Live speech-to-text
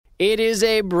It is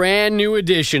a brand new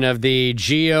edition of the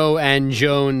Gio and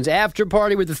Jones after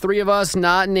party with the three of us,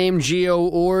 not named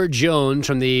Gio or Jones,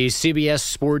 from the CBS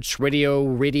Sports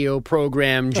radio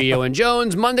program Gio and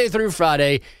Jones, Monday through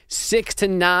Friday, 6 to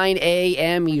 9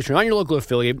 a.m. Eastern, on your local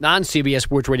affiliate, on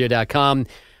CBSSportsRadio.com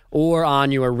or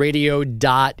on your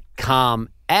radio.com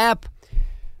app.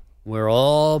 We're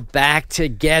all back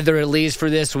together, at least for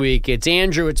this week. It's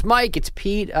Andrew, it's Mike, it's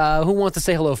Pete. Who wants to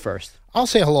say hello first? I'll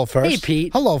say hello first. Hey,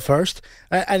 Pete. Hello first.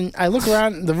 And I look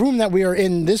around, the room that we are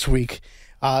in this week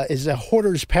is a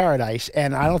hoarder's paradise,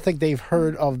 and I don't think they've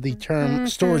heard of the term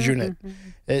storage unit.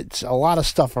 It's a lot of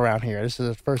stuff around here. This is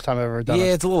the first time I've ever done it.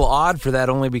 Yeah, it's a little odd for that,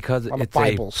 only because it's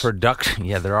Bibles. a production.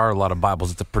 Yeah, there are a lot of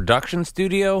Bibles. It's a production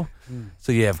studio,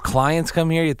 so you have clients come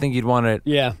here. You'd think you'd want it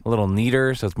a little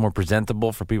neater, so it's more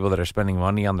presentable for people that are spending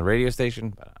money on the radio station.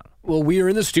 But I don't know. Well, we are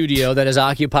in the studio that is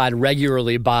occupied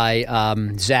regularly by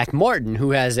Zach Martin, who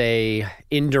has a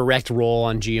indirect role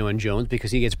on Gio and Jones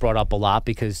because he gets brought up a lot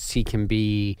because he can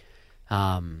be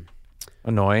annoying.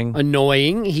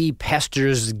 He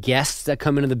pesters guests that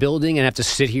come into the building and have to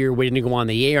sit here waiting to go on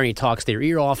the air, and he talks their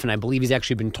ear off, and I believe he's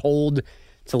actually been told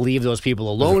to leave those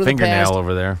people alone. There's a in the past. fingernail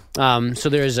over there. So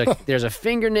there's a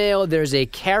fingernail. There's a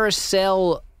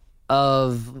carousel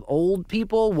of old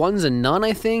people. One's a nun,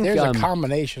 I think. There's a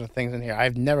combination of things in here.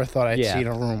 I've never thought I'd see in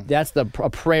a room. That's a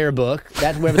prayer book.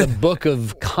 That's wherever the Book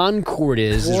of Concord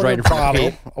is right in front of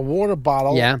me. A water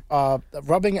bottle. Yeah.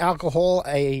 Rubbing alcohol,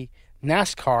 a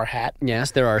NASCAR hat.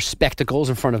 Yes, there are spectacles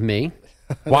in front of me.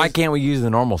 Why can't we use the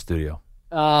normal studio?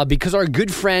 Because our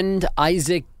good friend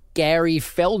Isaac Gary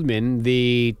Feldman,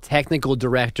 the technical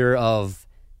director of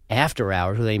After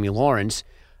Hours with Amy Lawrence,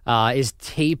 is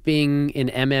taping an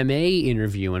MMA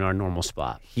interview in our normal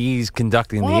spot. He's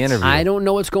conducting the interview. I don't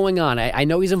know what's going on. I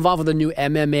know he's involved with a new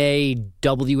MMA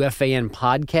WFAN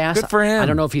podcast. Good for him. I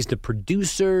don't know if he's the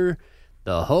producer,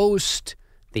 the host,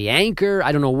 the anchor.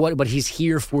 I don't know what, but he's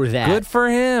here for that. Good for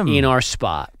him. In our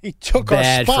spot. He took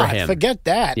Bad our spot. for him. Forget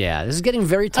that. Yeah, this is getting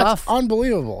very tough. That's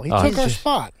unbelievable. He took our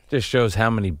spot. Just shows how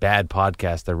many bad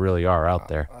podcasts there really are out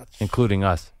there, including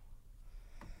us.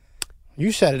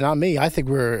 You said it, not me. I think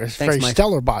we're a very Mike.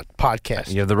 stellar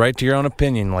podcast. You have the right to your own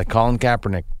opinion, like Colin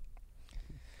Kaepernick.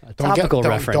 Topical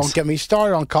reference. Don't get me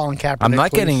started on Colin Kaepernick. I'm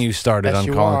not please. getting you started on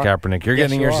Colin Kaepernick. You're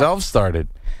getting yourself started.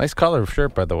 Nice color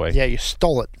shirt, by the way. Yeah, you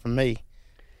stole it from me.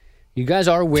 You guys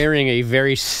are wearing a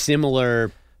very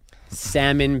similar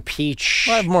salmon peach.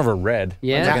 Well, I have more of a red.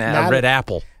 Yeah? A red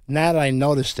apple. Now that I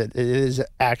noticed it, it is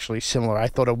actually similar. I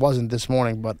thought it wasn't this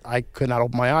morning, but I could not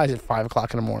open my eyes at 5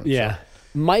 o'clock in the morning. Yeah. So.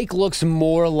 Mike looks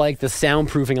more like the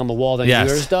soundproofing on the wall than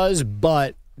yours does,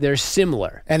 but they're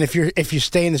similar. And if you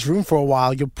stay in this room for a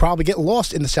while, you'll probably get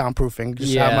lost in the soundproofing,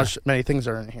 just how many things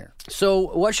are in here.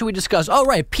 So what should we discuss? Oh,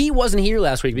 right. Pete wasn't here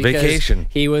last week because vacation.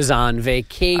 He was on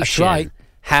vacation. That's right.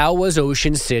 How was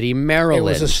Ocean City, Maryland? It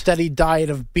was a steady diet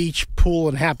of beach, pool,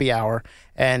 and happy hour,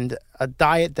 and a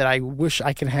diet that I wish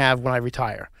I can have when I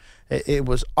retire. It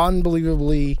was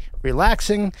unbelievably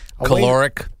relaxing.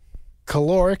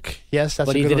 Caloric, yes, that's.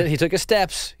 But he did it. He took his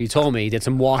steps. He told me he did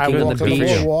some walking on the beach.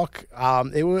 A walk.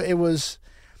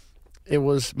 It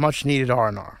was much needed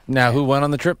R&R. Now, who went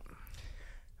on the trip?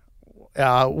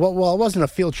 Well, it wasn't a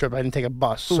field trip. I didn't take a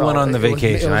bus. Who went on the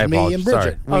vacation? It was me and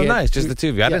Bridget. Sorry. Nice, just the two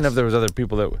of you. I didn't know if there was other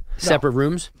people that separate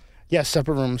rooms. Yes,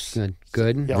 separate rooms.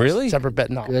 Good. Yes, really? Separate bed.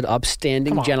 No. Good,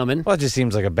 upstanding gentlemen. Well, it just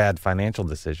seems like a bad financial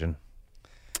decision.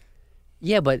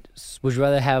 Yeah, but would you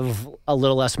rather have a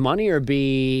little less money or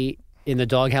be in the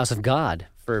doghouse of God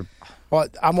for? Well,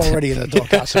 I'm already in the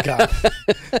doghouse of God.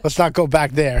 Let's not go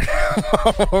back there.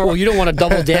 Well, you don't want to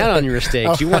double down on your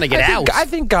mistakes. You want to get out. I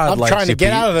think God likes you. I'm trying to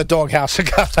get out of the doghouse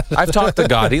of God. I've talked to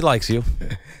God. He likes you.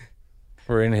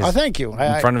 We're in his. Thank you.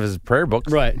 In front of his prayer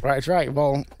books. Right. Right.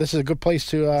 Well, this is a good place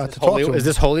to talk to him. Is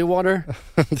this holy water?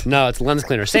 No, it's lens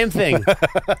cleaner. Same thing.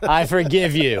 I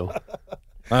forgive you.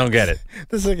 I don't get it.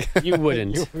 You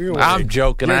wouldn't. I'm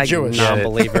joking. You're Jewish.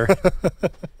 Non-believer.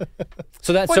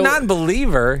 So that's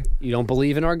non-believer. You don't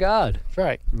believe in our God. That's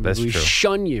right. That's we true.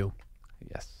 shun you.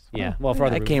 Yes. Yeah. Well, for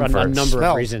a first. number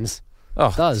of reasons. Oh,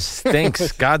 it does.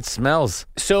 Stinks. God smells.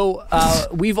 So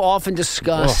we've often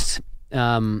discussed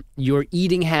your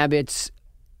eating habits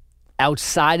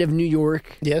outside of New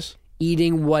York. Yes.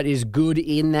 Eating what is good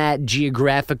in that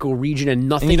geographical region and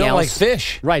nothing else. And you don't like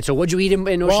fish. Right. So what'd you eat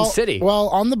in Ocean City? Well,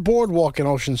 on the boardwalk in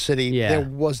Ocean City, there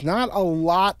was not a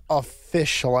lot of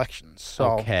fish selections.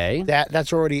 So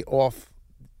that's already off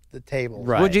the table.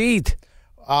 Right. What'd you eat?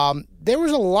 There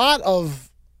was a lot of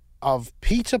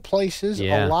pizza places,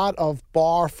 a lot of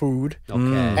bar food,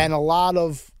 and a lot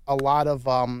of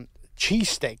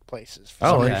cheesesteak places.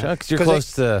 Because you're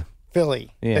close to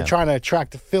Philly. Yeah. They're trying to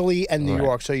attract Philly and New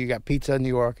York. So you got pizza in New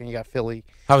York and you got Philly.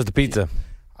 How was the pizza?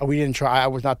 We didn't try. I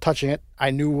was not touching it. I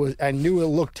knew it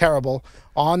looked terrible.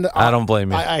 I don't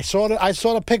blame you. I saw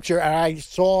the picture and I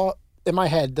saw in my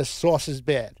head the sauce is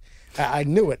bad. I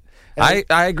knew it. I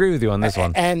agree with you on this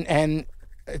one. And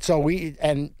so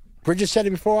Bridget said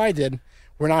it before I did.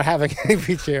 We're not having any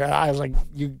pizza here. I was like,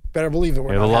 you better believe it.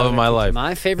 You're the love of my life.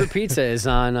 My favorite pizza is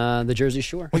on the Jersey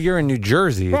Shore. Well, you're in New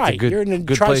Jersey. Right. It's a You're in the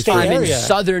good place tri-state for I'm in area.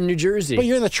 southern New Jersey. But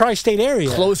you're in the tri-state area.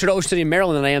 Closer to Ocean City,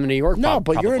 Maryland than I am in New York. No,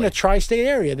 but you're in probably. the tri-state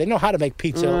area. They know how to make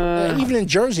pizza. Even in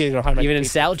Jersey, they know how to make Even in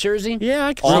pizza. South Jersey? Yeah,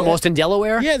 I can see Almost that. in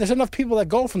Delaware? Yeah, there's enough people that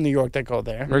go from New York that go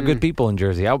there. We're good people in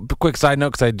Jersey. Quick side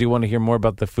note, because I do want to hear more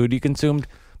about the food you consumed.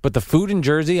 But the food in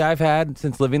Jersey I've had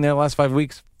since living there the last 5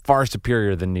 weeks, far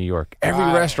superior than New York. Every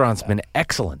restaurant's been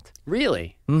excellent.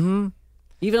 Really? Mm-hmm.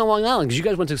 Even on Long Island, because you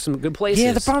guys went to some good places.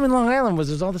 Yeah, the problem in Long Island was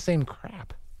it was all the same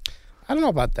crap. I don't know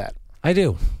about that. I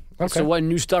do. Okay. So what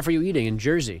new stuff are you eating in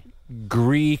Jersey?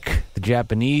 Greek, the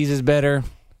Japanese is better.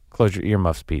 Close your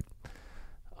earmuffs, Pete.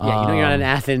 Yeah, you're not in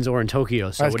Athens or in Tokyo,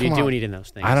 so Guys, what are you come doing on. eating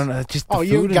those things? I don't know. Just the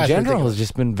you food in guys are general ridiculous. has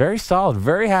just been very solid.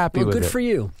 Very happy Well, with good it. for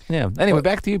you. Yeah. Anyway,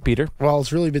 back to you, Peter. Well,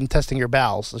 it's really been testing your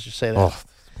bowels. Let's just say that. Oh,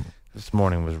 this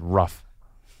morning was rough.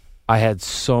 I had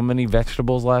so many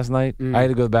vegetables last night. I had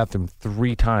to go to the bathroom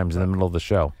 3 times in the middle of the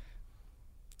show.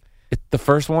 The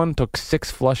first one took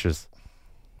 6 flushes.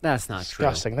 That's not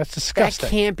Disgusting. true. That's That disgusting.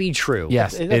 can't be true.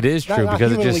 Yes, it is not- true not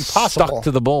because it humanly just possible. stuck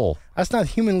to the bowl. That's not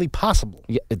humanly possible.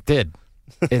 Yeah, it did.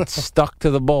 It stuck to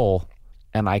the bowl,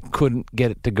 and I couldn't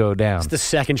get it to go down. It's the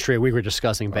second straight week we're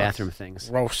discussing bathroom things.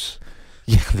 Gross.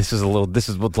 Yeah, this is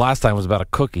what last time was about a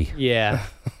cookie. Yeah.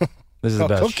 This is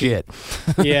about cookie. shit.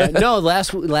 Yeah. No,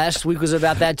 last week was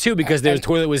about that too because the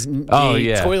toilet was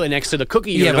toilet next to the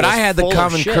cookie Yeah, unit but was I had the full of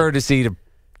common shit. courtesy to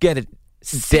get it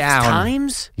 6 down.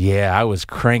 times? Yeah, I was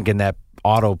cranking that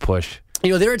auto push.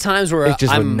 You know, there are times where It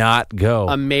just would I'm not go.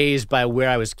 amazed by where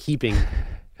I was keeping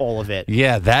all of it.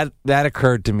 Yeah, that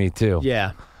occurred to me too.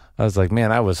 Yeah. I was like,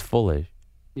 man, I was foolish.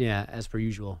 Yeah, as per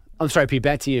usual. I'm sorry, Pete,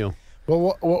 back to you.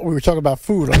 Well, what we were talking about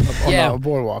food on the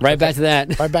boardwalk. Right back to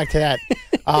that. Right back to that.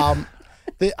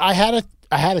 I had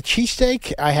a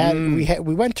cheesesteak.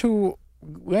 We went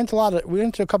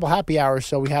to a couple happy hours,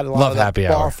 so we had a lot Love of that happy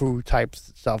bar hour. food type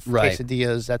stuff, Right.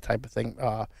 quesadillas, that type of thing,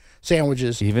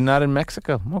 sandwiches. Even not in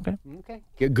Mexico. Okay.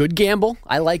 Okay. Good gamble.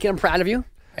 I like it. I'm proud of you.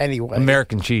 Anyway,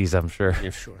 American cheese, I'm sure.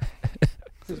 Yeah, sure.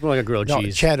 It's more like a grilled no,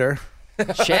 cheese. cheddar.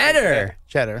 Cheddar.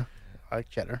 I like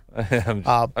cheddar. I'm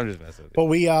just messing with you. But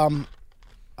we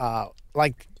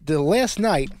like the last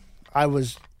night, I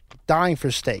was dying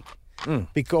for steak,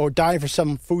 or dying for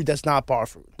some food that's not bar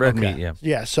food. Red meat, yeah.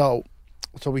 Yeah, so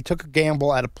we took a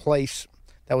gamble at a place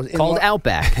that was in Called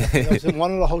Outback. It was in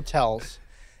one of the hotels.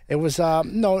 It was a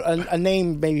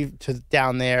name maybe to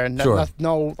down there, Sure.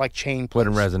 no like chain place.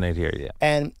 Wouldn't resonate here, yeah.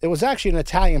 And it was actually an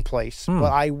Italian place,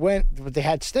 but I went. But they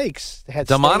had steaks. They had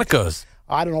steak. Delmonico's.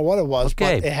 I don't know what it was,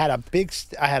 Okay. but it had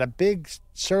I had a big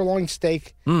sirloin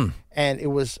steak, and it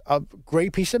was a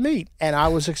great piece of meat, and I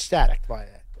was ecstatic by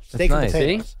it. Steak and nice.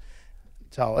 potatoes.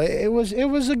 So it was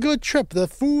a good trip. The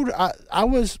food, I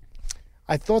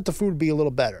thought the food would be a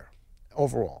little better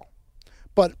overall,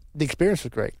 but the experience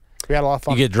was great. We had a lot of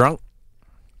fun. You get drunk?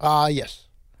 Yes,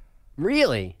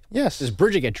 Really? yes. Does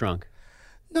Bridget get drunk?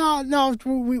 No.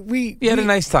 We You had a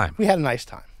nice time. We had a nice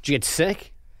time. Did you get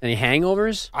sick? Any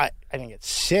hangovers? I didn't get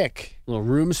sick. A little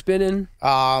room spinning?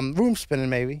 Room spinning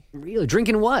maybe. Really?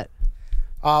 Drinking what?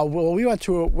 Well, we went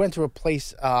to a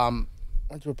place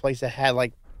that had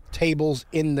like tables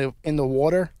in the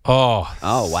water, Oh,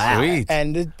 wow. Sweet.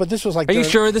 but this was like. Are you during-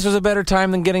 sure this was a better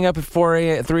time than getting up at 3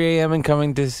 a.m. and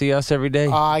coming to see us every day?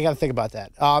 I got to think about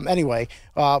that. Anyway,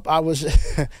 I was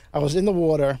I was in the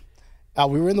water.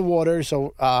 We were in the water,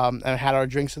 so and had our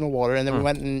drinks in the water, and then we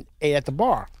went and ate at the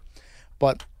bar.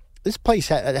 But this place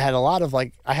had a lot of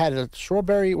like. I had a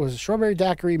strawberry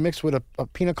daiquiri mixed with a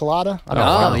pina colada. I don't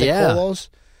know what they call those.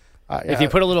 If you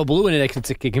put a little blue in it,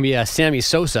 it can be a Sammy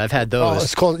Sosa. I've had those. Oh,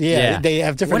 it's called They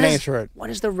have different names for it. What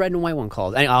is the red and white one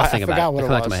called? I'll think about it. I forgot what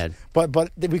It'll it come was. back to my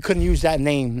head. But we couldn't use that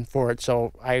name for it,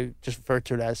 so I just referred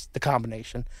to it as the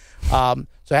combination. So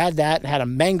I had that and had a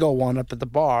mango one up at the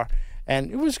bar,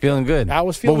 and it was Feeling good. I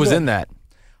was feeling What was good. in that?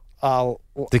 Tequila,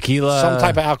 Tequila? some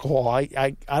type of alcohol.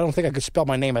 I don't think I could spell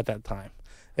my name at that time.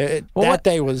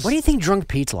 Day was. What do you think Drunk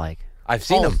Pete's like? I've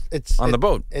seen him on the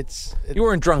boat. You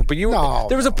weren't drunk, but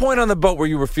there was a point on the boat where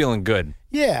you were feeling good.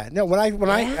 Yeah, no. When I'm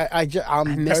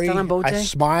missed very. that on boat day? I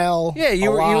smile. Yeah, you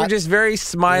a were lot, just very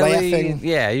smiley. laughing.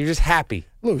 Yeah, you're just happy.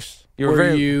 loose. You were Were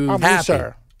very you I'm happy. loose,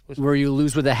 sir. Were you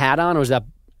loose with a hat on, or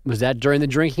was that during the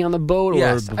drinking on the boat?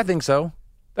 Yes, Or I think so.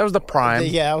 That was the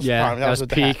prime. That was prime. That was with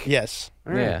the peak. hat. Yes.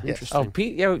 Yeah. Interesting. Oh,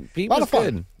 Pete. Yeah, Pete A lot was of fun.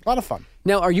 good. A lot of fun.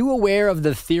 Now, are you aware of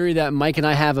the theory that Mike and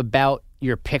I have about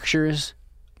your pictures?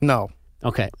 No.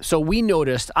 Okay. So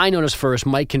I noticed first,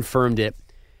 Mike confirmed it,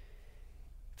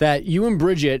 that you and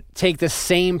Bridget take the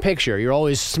same picture. You're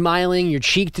always smiling, you're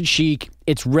cheek to cheek.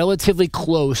 It's relatively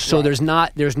close, so there's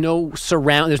no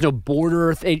surround, there's no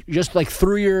border, just like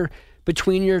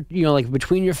between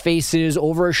your faces,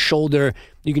 over a shoulder,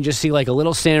 you can just see like a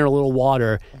little sand or a little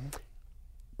water.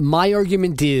 My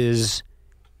argument is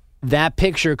that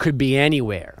picture could be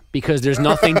anywhere because there's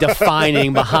nothing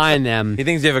defining behind them. He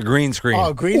thinks you have a green screen.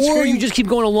 Oh, green screen? Or you just keep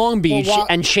going to Long Beach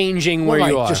and changing where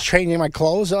you are. Just changing my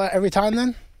clothes every time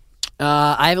then?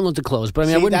 I haven't looked at clothes, but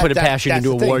I wouldn't put it past you to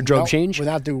do a wardrobe change. We'll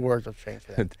not do a wardrobe change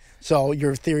for that. So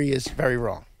your theory is very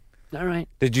wrong. All right.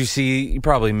 Did you see? You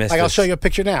probably missed I'll this. show you a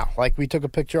picture now. Like we took a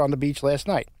picture on the beach last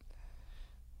night.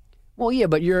 Well, yeah,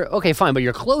 but okay, fine, but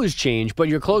your clothes change, but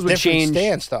your clothes would Different change.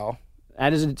 stance, though.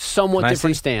 That is a somewhat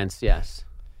different stance, yes.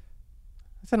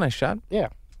 That's a nice shot. Yeah.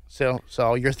 So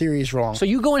your theory is wrong. So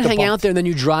you go and hang out there, and then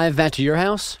you drive back to your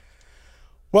house?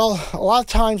 Well, a lot of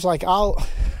times,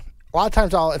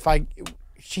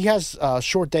 she has a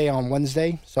short day on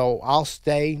Wednesday, so I'll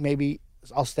stay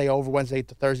over Wednesday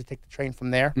to Thursday, take the train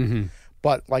from there. Mm-hmm.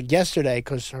 But like yesterday,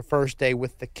 because her first day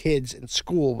with the kids in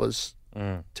school was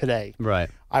today, Right.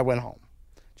 I went home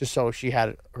just so she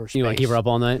had her space. You want to keep her up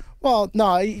all night? Well,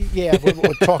 no, yeah,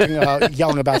 we're talking,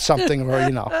 yelling about something,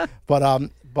 or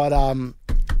but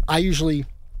I usually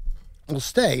will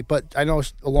stay, but I know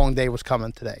a long day was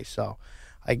coming today, so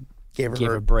I gave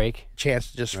her a break,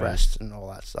 chance to just rest and all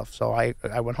that stuff. So I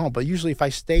went home. But usually, if I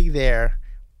stay there,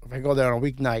 if I go there on a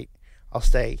weeknight, I'll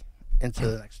stay into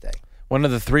the next day. When are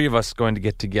the three of us going to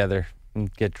get together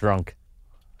and get drunk?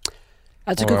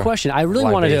 That's a good question. I really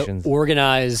wanted to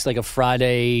organize like a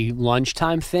Friday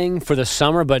lunchtime thing for the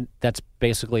summer, but that's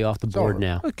basically off the board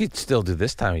now. We could still do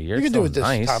this time of year. You can do it this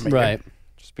time of year. Right.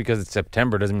 Just because it's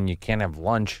September doesn't mean you can't have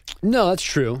lunch. No, that's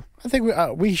true. I think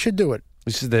we should do it.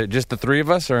 This is just the three of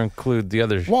us, or include the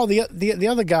others? Well, the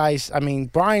other guys. I mean,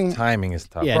 Brian. Timing is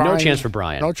tough. Yeah, no chance for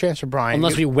Brian. No chance for Brian.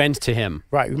 Unless we went to him.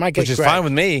 Right. We might get Which is Greg. fine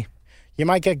with me. You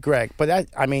might get Greg, but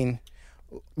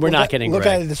we're not getting Look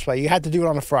Greg. at it this way. You had to do it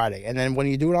on a Friday. And then when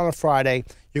you do it on a Friday,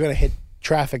 you're going to hit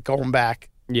traffic going back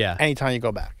anytime you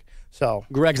go back. So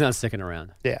Greg's not sticking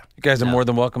around. Yeah. You guys are more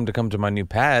than welcome to come to my new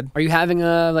pad. Are you having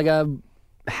a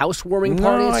housewarming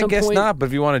party at some point? I guess not, but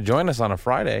if you want to join us on a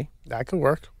Friday. That could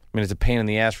work. I mean, it's a pain in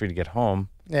the ass for you to get home.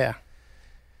 Yeah.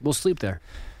 We'll sleep there.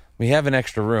 We have an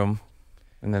extra room,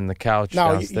 and then the couch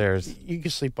downstairs. You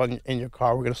can sleep in your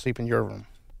car. We're going to sleep in your room.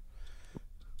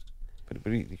 But I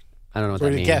don't know what We're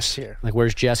that the means. guests here. Like,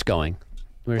 where's Jess going?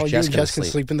 Where's Jess you and going Jess to can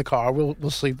sleep in the car. We'll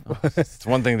sleep. it's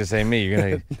one thing to say me. You're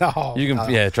gonna. No. You can. No.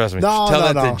 Yeah, trust me. No, Tell no,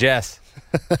 that no. to Jess.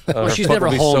 Her she's foot never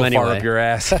will be home so anyway. far up your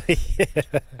ass.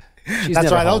 She's That's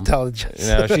never why I home. don't tell Jess. You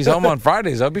know, she's home on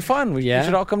Fridays. That'd be fun. We Yeah?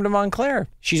 should all come to Montclair.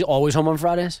 She's always home on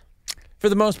Fridays? For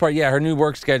the most part, yeah. Her new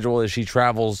work schedule is she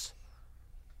travels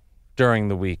during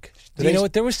the week. You know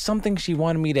what? There was something she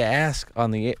wanted me to ask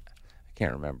on the. I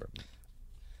can't remember.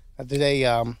 Do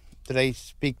they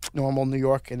speak normal New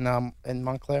York in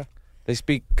Montclair? They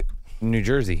speak New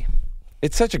Jersey.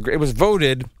 It's such a great. It was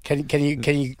voted. Can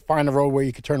you find a road where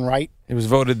you could turn right? It was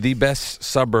voted the best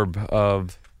suburb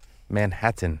of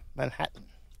Manhattan. Manhattan.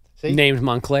 See? Named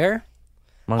Montclair?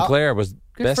 Montclair was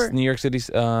best for- New York City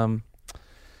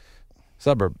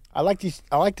suburb. I like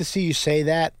to see you say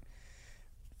that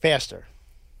faster.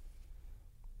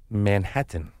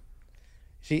 Manhattan.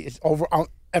 See, it's over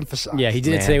emphasized. Yeah, he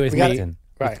did it today with me. Manhattan.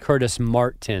 Right. With Curtis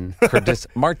Martin. Curtis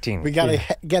Martin. We got to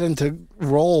get into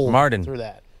roll Martin. through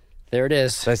that. There it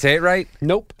is. Did I say it right?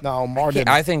 Nope. No, Martin.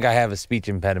 I think I have a speech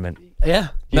impediment. Yeah,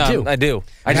 you do. I do.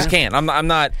 I just can't. I'm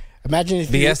not Imagine if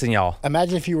BSing y'all.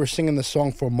 Imagine if you were singing the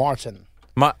song for Martin.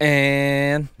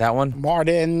 And that one.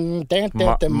 Martin.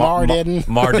 Martin.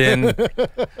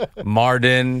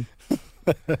 Martin.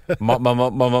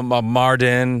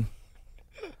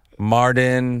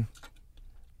 Martin.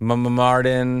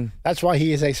 Martin. That's why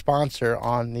he is a sponsor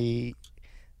on the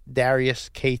Darius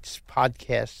Cates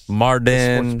podcast.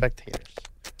 Martin. Sports Spectators.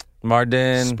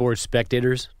 Martin. Sports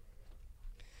spectators.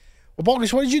 Well,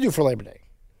 Bogus, what did you do for Labor Day?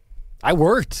 I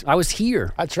worked. I was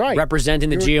here. That's right. Representing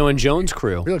the Gio and Jones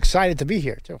crew. Real excited to be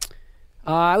here, too.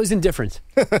 I was indifferent.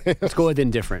 Let's go with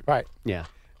indifferent. Right. Yeah.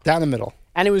 Down the middle.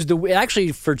 And it was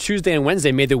actually for Tuesday and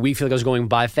Wednesday made the week feel like I was going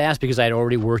by fast because I had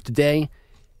already worked a day.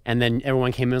 And then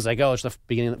everyone came in and was like, oh, it's the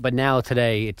beginning. But now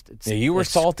today, it's Yeah, you were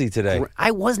salty today.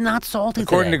 I was not salty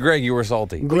According today. to Greg, you were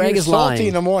salty. Greg You were is salty lying.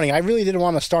 in the morning. I really didn't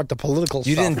want to start the political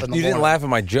You stuff didn't. in the You didn't morning. laugh at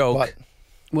my joke. But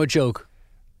What joke?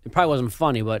 It probably wasn't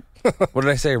funny, but... What did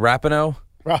I say, Rapinoe?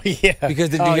 Oh, yeah. Because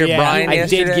did you hear Brian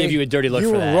yesterday? I did give you a dirty look you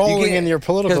for were that. rolling in your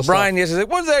political Because Brian yesterday said,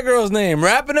 what's that girl's name?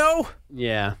 Rapinoe?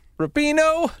 Yeah.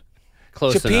 Rapino?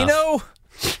 Close Chipino?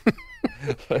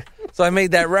 enough. So I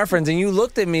made that reference, and you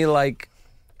looked at me like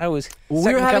I was...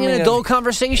 We were having an adult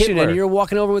conversation, Hitler. and you're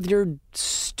walking over with your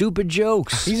stupid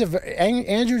jokes.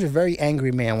 Andrew's a very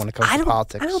angry man when it comes to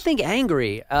politics. I don't think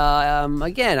angry.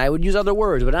 Again, I would use other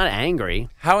words, but not angry.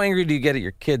 How angry do you get at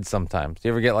your kids sometimes? Do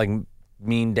you ever get like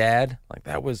mean dad? Like,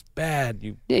 that was bad.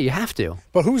 Yeah, you have to.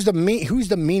 But who's the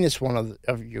meanest one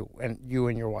of you and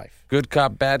your wife? Good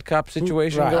cop, bad cop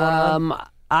situation Right. going on?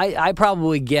 I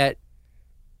probably get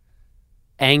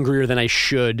angrier than I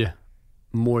should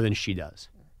more than she does.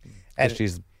 And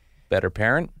she's a better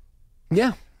parent?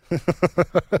 Yeah.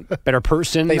 Better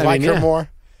person. They like her more?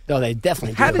 No, they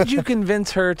definitely do. How did you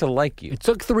convince her to like you? It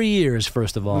took 3 years,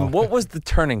 first of all. What was the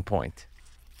turning point?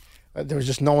 There was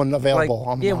just no one available.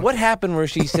 What happened where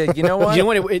she said, you know what? You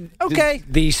know what? Okay.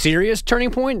 The serious turning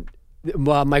point?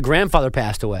 My grandfather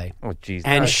passed away. Oh, jeez.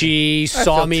 And she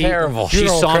saw me. Terrible. She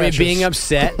Funeral saw crashes. me being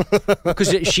upset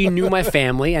because she knew my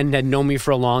family and had known me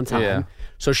for a long time. Yeah.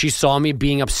 So she saw me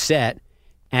being upset,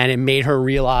 and it made her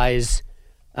realize,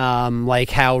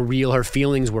 like how real her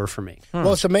feelings were for me.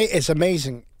 Well, it's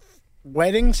amazing.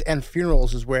 Weddings and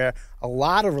funerals is where a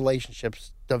lot of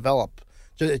relationships develop.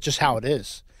 It's just how it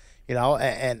is, you know.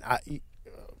 And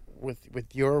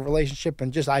with your relationship,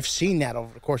 and just I've seen that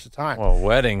over the course of time. Well,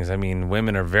 weddings, I mean,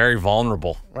 women are very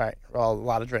vulnerable. Right. Well, a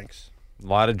lot of drinks. A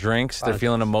lot of drinks. They're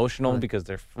feeling emotional because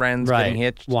their friends getting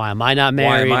hitched. Why am I not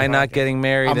married? Why am I not getting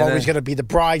married? I'm And always then- going to be the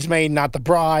bridesmaid, not the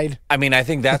bride. I mean, I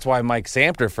think that's why Mike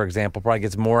Samter, for example, probably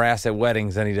gets more ass at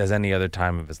weddings than he does any other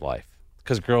time of his life.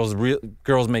 Because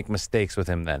girls make mistakes with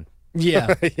him then.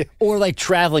 Yeah. Or like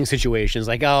traveling situations,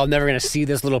 like, oh, I'm never going to see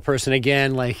this little person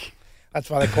again. Like, That's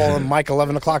why they call him Mike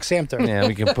 11 o'clock Samter. Yeah,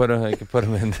 we can put him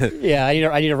in the... yeah,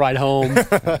 I need a ride home.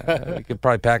 we could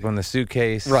probably pack him in the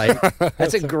suitcase. Right.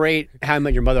 That's a great How I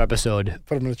Met Your Mother episode.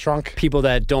 Put him in the trunk. People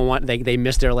that don't want, they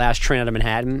missed their last train out of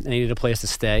Manhattan and they needed a place to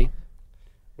stay.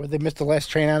 Where they missed the last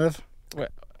train out of?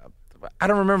 I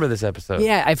don't remember this episode.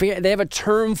 Yeah, I forget. They have a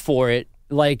term for it.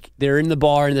 Like, they're in the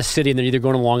bar in the city and they're either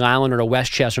going to Long Island or to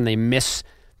Westchester and they miss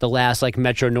the last, like,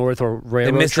 Metro North or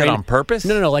railroad They missed train. it on purpose?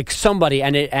 No, like somebody,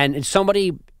 and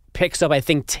somebody picks up, I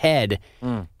think, Ted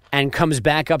and comes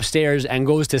back upstairs and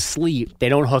goes to sleep. They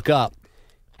don't hook up.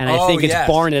 And I think it's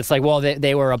Barney. It's like, well,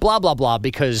 they were a blah, blah, blah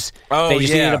because they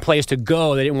just needed a place to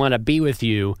go. They didn't want to be with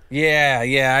you. Yeah,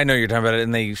 I know you're talking about it.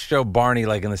 And they show Barney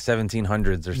like in the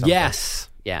 1700s or something. Yes.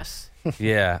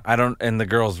 Yeah, I don't, and the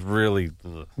girls really...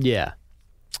 Yeah.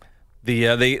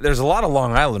 There's a lot of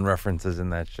Long Island references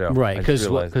in that show. Right, because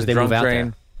they drunk move out train.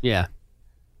 there. Yeah.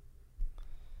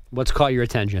 What's caught your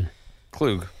attention?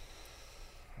 Klug.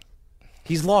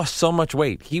 He's lost so much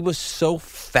weight. He was so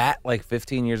fat like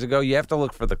 15 years ago. You have to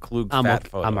look for the Klug fat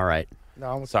photo. I'm all right.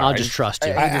 No, I'm Sorry. I'll just trust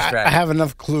you. I have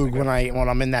enough Klug when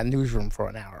I'm in that newsroom for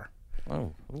an hour.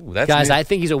 Oh, that's Guys, I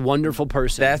think he's a wonderful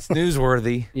person. that's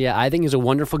newsworthy. Yeah, I think he's a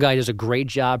wonderful guy. He does a great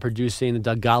job producing the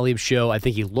Doug Gottlieb show. I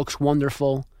think he looks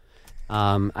wonderful.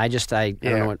 I don't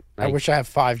know what. I wish I had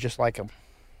 5 just like him.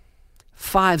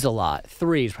 5's a lot.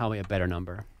 3 is probably a better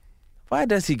number. Why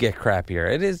does he get crappier?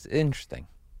 It is interesting.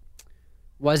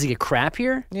 Why does he get crap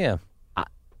here? Yeah.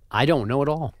 I don't know at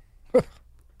all.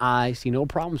 I see no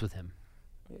problems with him.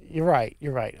 You're right.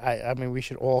 I mean, we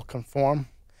should all conform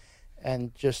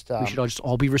and just... We should all just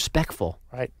all be respectful.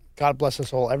 Right. God bless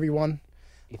us all, everyone.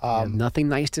 If you have nothing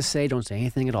nice to say, don't say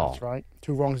anything at all. That's right.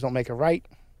 2 wrongs don't make a right.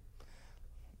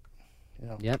 You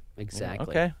know. Yep, exactly.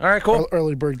 Okay. All right, cool.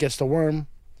 Early bird gets the worm.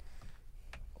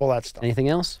 All that stuff. Anything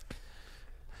else?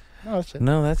 No, that's it.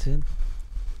 No, that's it.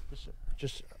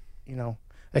 Just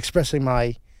expressing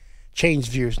my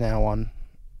changed views now on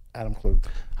Adam Klug.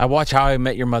 I watch How I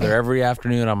Met Your Mother every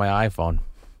afternoon on my iPhone,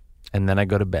 and then I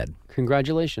go to bed.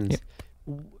 Congratulations.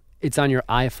 It's on your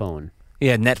iPhone.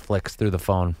 Yeah, Netflix through the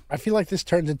phone. I feel like this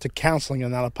turns into counseling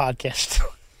and not a podcast.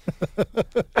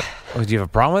 Oh, do you have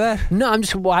a problem with that? No, I'm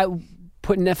just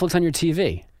putting Netflix on your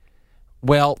TV.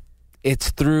 Well,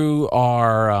 it's through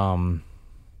our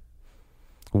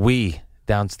Wii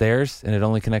downstairs, and it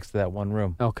only connects to that one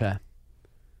room. Okay.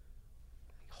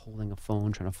 Holding a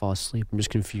phone, trying to fall asleep. I'm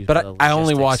just confused. But I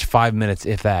only watch 5 minutes,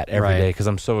 if that, every day because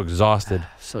I'm so exhausted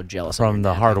So jealous from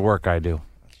the hard work I do.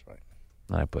 That's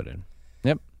right. I put in.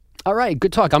 Yep. All right,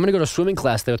 good talk. I'm going to go to swimming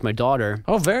class today with my daughter.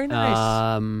 Oh, very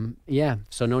nice. Yeah,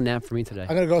 so no nap for me today.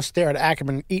 I'm going to go stare at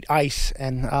Ackerman, eat ice,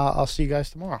 and I'll see you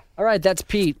guys tomorrow. All right, that's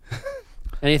Pete.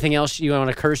 Anything else you want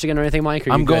to curse again or anything, Mike?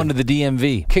 I'm going to the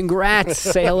DMV. Congrats.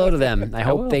 Say hello to them. I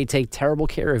hope they take terrible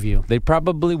care of you. They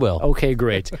probably will. Okay,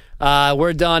 great.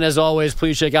 We're done. As always,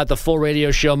 please check out the full radio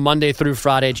show Monday through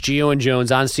Friday. It's Gio and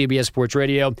Jones on CBS Sports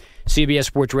Radio,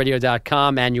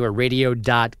 cbssportsradio.com, and your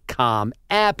radio.com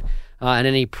app. And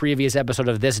any previous episode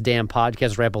of this damn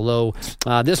podcast right below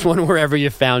this one, wherever you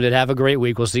found it. Have a great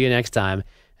week. We'll see you next time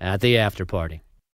at the after party.